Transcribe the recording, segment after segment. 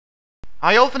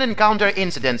I often encounter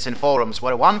incidents in forums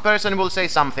where one person will say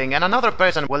something and another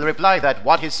person will reply that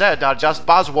what he said are just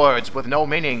buzzwords with no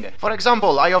meaning. For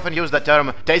example, I often use the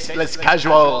term tasteless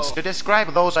casuals to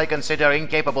describe those I consider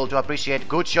incapable to appreciate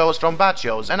good shows from bad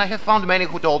shows, and I have found many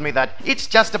who told me that it's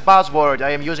just a buzzword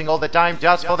I am using all the time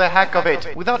just for the heck of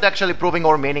it, without actually proving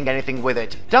or meaning anything with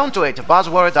it. Down to it,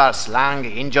 buzzwords are slang,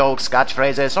 in-jokes,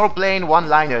 catchphrases, or plain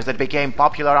one-liners that became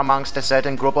popular amongst a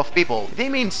certain group of people. They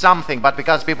mean something, but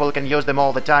because people can use them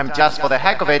all the time just for the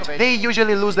heck of it, they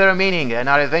usually lose their meaning and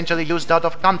are eventually used out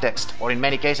of context, or in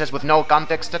many cases with no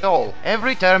context at all.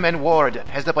 Every term and word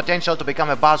has the potential to become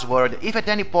a buzzword if at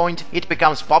any point it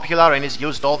becomes popular and is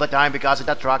used all the time because it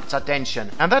attracts attention.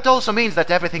 And that also means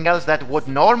that everything else that would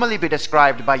normally be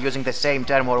described by using the same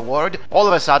term or word all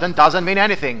of a sudden doesn't mean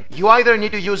anything. You either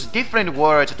need to use different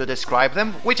words to describe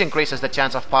them, which increases the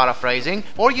chance of paraphrasing,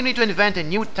 or you need to invent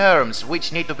new terms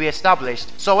which need to be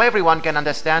established so everyone can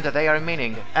understand their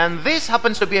meaning. And this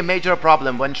happens to be a major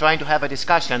problem when trying to have a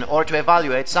discussion or to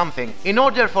evaluate something. In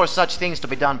order for such things to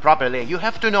be done properly, you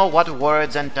have to know what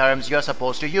words and terms you are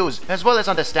supposed to use, as well as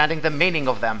understanding the meaning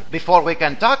of them. Before we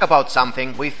can talk about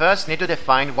something, we first need to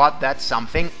define what that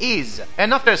something is.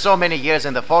 And after so many years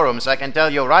in the forums, I can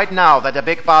tell you right now that a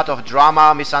big part of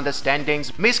drama,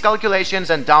 misunderstandings,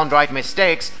 miscalculations, and downright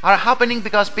mistakes are happening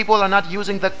because people are not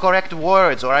using the correct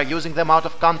words or are using them out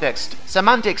of context.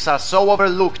 Semantics are so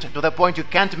overlooked to the point you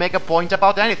can't make a point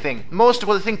about anything. Most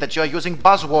will think that you are using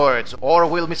buzzwords or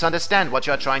will misunderstand what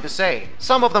you are trying to say.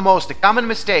 Some of the most common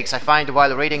mistakes I find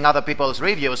while reading other people's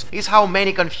reviews is how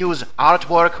many confuse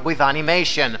artwork with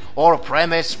animation, or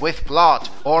premise with plot,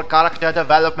 or character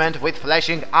development with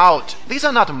fleshing out. These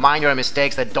are not minor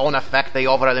mistakes that don't affect the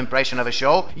overall impression of a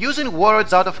show. Using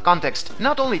words out of context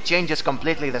not only changes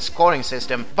completely the scoring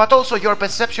system, but also your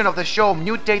perception of the show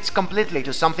mutates completely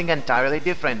to something entirely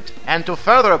different. And to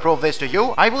further prove this to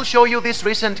you, I will show you this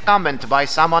recent comment by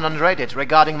someone on Reddit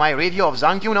regarding my review of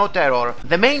Zankyou no Terror.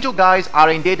 The main two guys are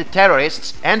indeed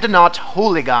terrorists and not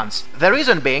hooligans. The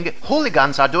reason being,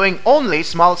 hooligans are doing only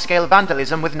small-scale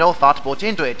vandalism with no thought put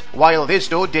into it, while these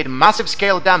two did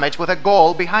massive-scale damage with a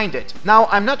goal behind it. Now,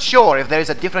 I'm not sure if there is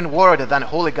a different word than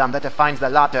hooligan that defines the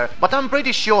latter, but I'm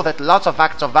pretty sure that lots of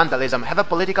acts of vandalism have a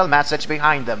political message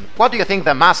behind them. What do you think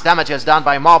the mass damages done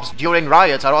by mobs during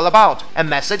riots are all about? A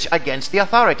message against the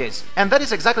authorities. And that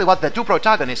is exactly what the two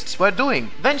protagonists were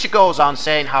doing. Then she goes on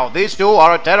saying how these two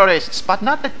are terrorists, but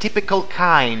not the typical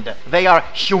kind. They are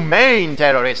humane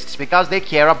terrorists because they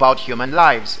care about human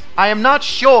lives. I am not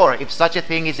sure if such a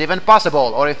thing is even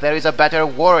possible or if there is a better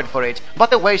word for it, but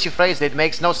the way she phrased it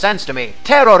makes no sense to me.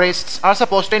 Terrorists are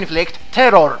supposed to inflict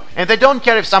terror, and they don't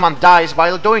care if someone dies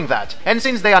while doing that. And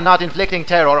since they are not inflicting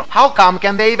terror, how come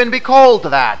can they even be called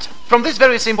that? From this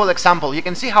very simple example, you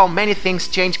can see how many things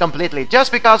change completely just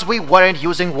because we weren't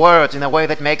using words in a way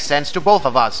that makes sense to both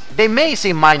of us. They may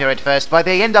seem minor at first, but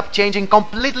they end up changing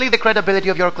completely the credibility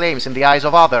of your claims in the eyes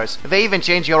of others. They even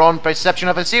change your own perception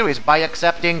of a series by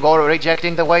accepting or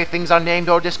rejecting the way things are named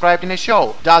or described in a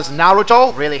show. Does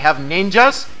Naruto really have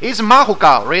ninjas? Is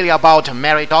Mahuka really about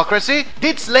meritocracy?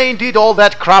 Did Slane did all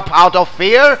that crap out of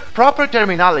fear? Proper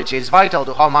terminology is vital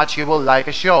to how much you will like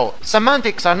a show.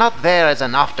 Semantics are not there as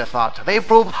an afterthought. They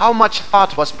prove how much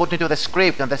thought was put into the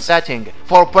script and the setting.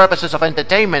 For purposes of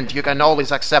entertainment, you can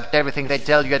always accept everything they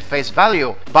tell you at face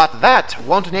value, but that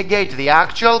won't negate the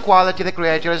actual quality the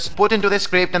creators put into the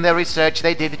script and the research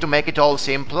they did to make it all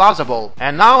seem plausible.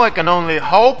 And now I can only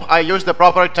hope I used the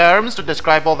proper terms to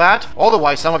describe all that,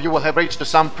 otherwise some of you will have reached to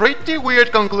some pretty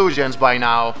weird conclusions by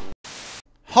now.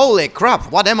 Holy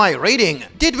crap, what am I reading?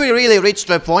 Did we really reach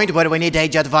to a point where we need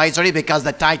age advisory because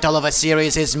the title of a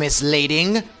series is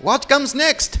misleading? What comes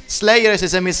next? Slayers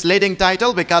is a misleading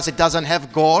title because it doesn't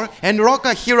have gore, and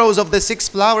Roca Heroes of the Six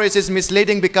Flowers is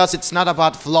misleading because it's not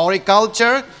about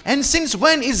floriculture? And since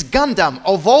when is Gundam,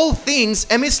 of all things,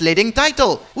 a misleading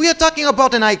title? We are talking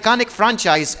about an iconic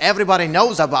franchise everybody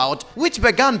knows about, which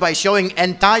began by showing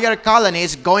entire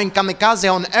colonies going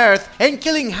kamikaze on Earth and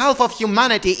killing half of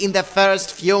humanity in the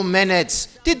first few minutes.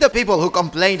 Did the people who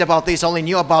complained about this only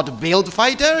knew about build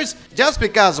fighters? Just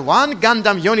because one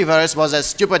Gundam universe was a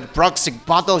stupid proxy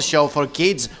battle show for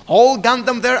kids, all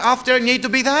Gundam thereafter need to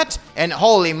be that? And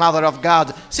holy mother of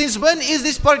God, since when is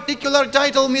this particular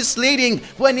title misleading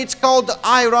when it's called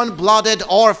Iron-Blooded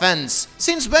Orphans?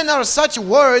 Since when are such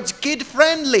words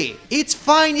kid-friendly? It's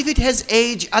fine if it has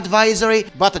age advisory,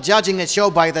 but judging a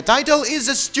show by the title is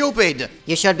stupid.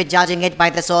 You should be judging it by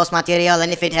the source material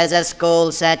and if it has a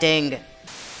school setting.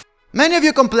 Many of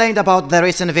you complained about the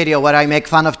recent video where I make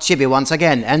fun of Chibi once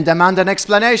again and demand an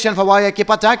explanation for why I keep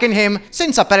attacking him.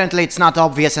 Since apparently it's not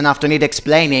obvious enough to need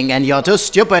explaining and you're too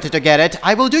stupid to get it,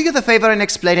 I will do you the favor and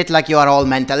explain it like you are all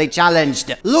mentally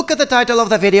challenged. Look at the title of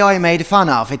the video I made fun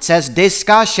of. It says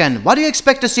discussion. What do you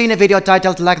expect to see in a video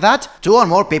titled like that? 2 or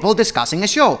more people discussing a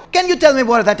show. Can you tell me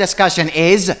where that discussion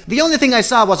is? The only thing I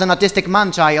saw was an autistic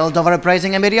man-child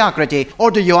overpraising a mediocrity.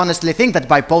 Or do you honestly think that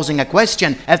by posing a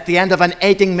question at the end of an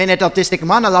 18-minute autistic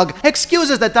monologue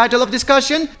excuses the title of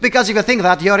discussion? Because if you think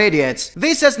that, you're idiots.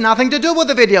 This has nothing to do with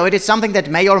the video. It is something that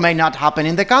may or may not happen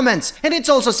in the comments. And it's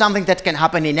also something that can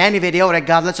happen in any video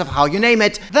regardless of how you name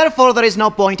it. Therefore, there is no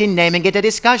point in naming it a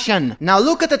discussion. Now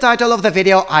look at the title of the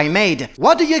video I made.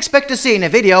 What do you expect to see in a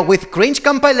video with cringe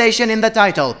compilation in the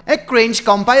title? A cringe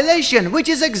compilation, which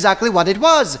is exactly what it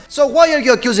was. So why are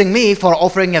you accusing me for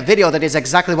offering a video that is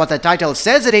exactly what the title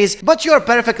says it is, but you're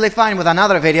perfectly fine with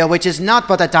another video which is not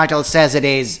what the title says it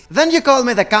is? Then you call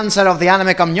me the cancer of the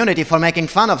anime community for making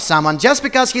fun of someone just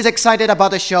because he's excited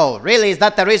about a show. Really, is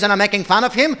that the reason I'm making fun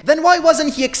of him? Then why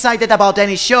wasn't he excited about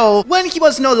any show when he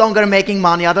was no longer making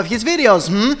money out of his videos,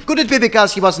 Could it be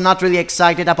because he was not really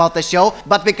excited about the show,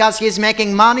 but because he's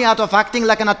making money out of acting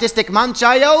like an autistic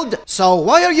man-child? So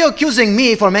why are you accusing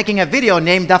me for making a video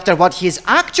named after what he's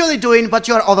actually doing, but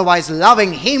you're otherwise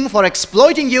loving him for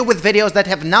exploiting you with videos that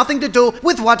have nothing to do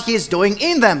with what he's doing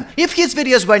in them? If his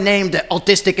videos were named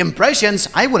Autistic Impressions,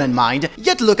 I wouldn't mind.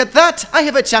 Yet look at that! I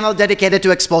have a channel dedicated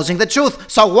to exposing the truth,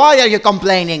 so why are you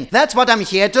complaining? That's what I'm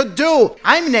here to do!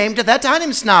 I'm named That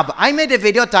Anime Snob. I made a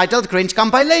video titled Cringe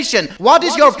Compilation. What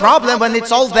is your problem when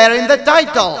it's all there in the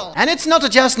title? And it's not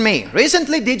just me.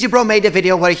 Recently, Digibro made a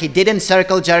video where he didn't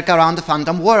circle jerk around the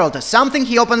Phantom World, something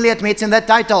he openly admits in the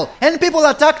title, and people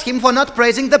attacked him for not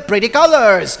praising the pretty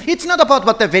colors. It's not about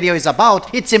what the video is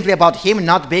about, it's simply about him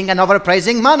not being an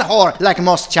overpraising man whore like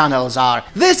most channels are.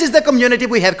 This is the community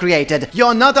we have created.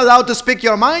 You're not allowed to speak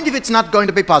your mind if it's not going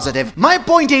to be positive. My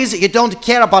point is, you don't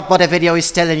care about what a video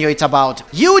is telling you it's about.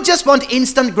 You just want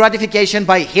instant gratification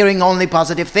by hearing only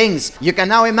positive things. You can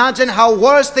now imagine how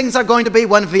worse things are going to be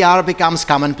when VR becomes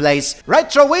commonplace.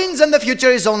 Retro wins and the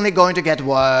future is only going to get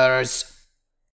worse.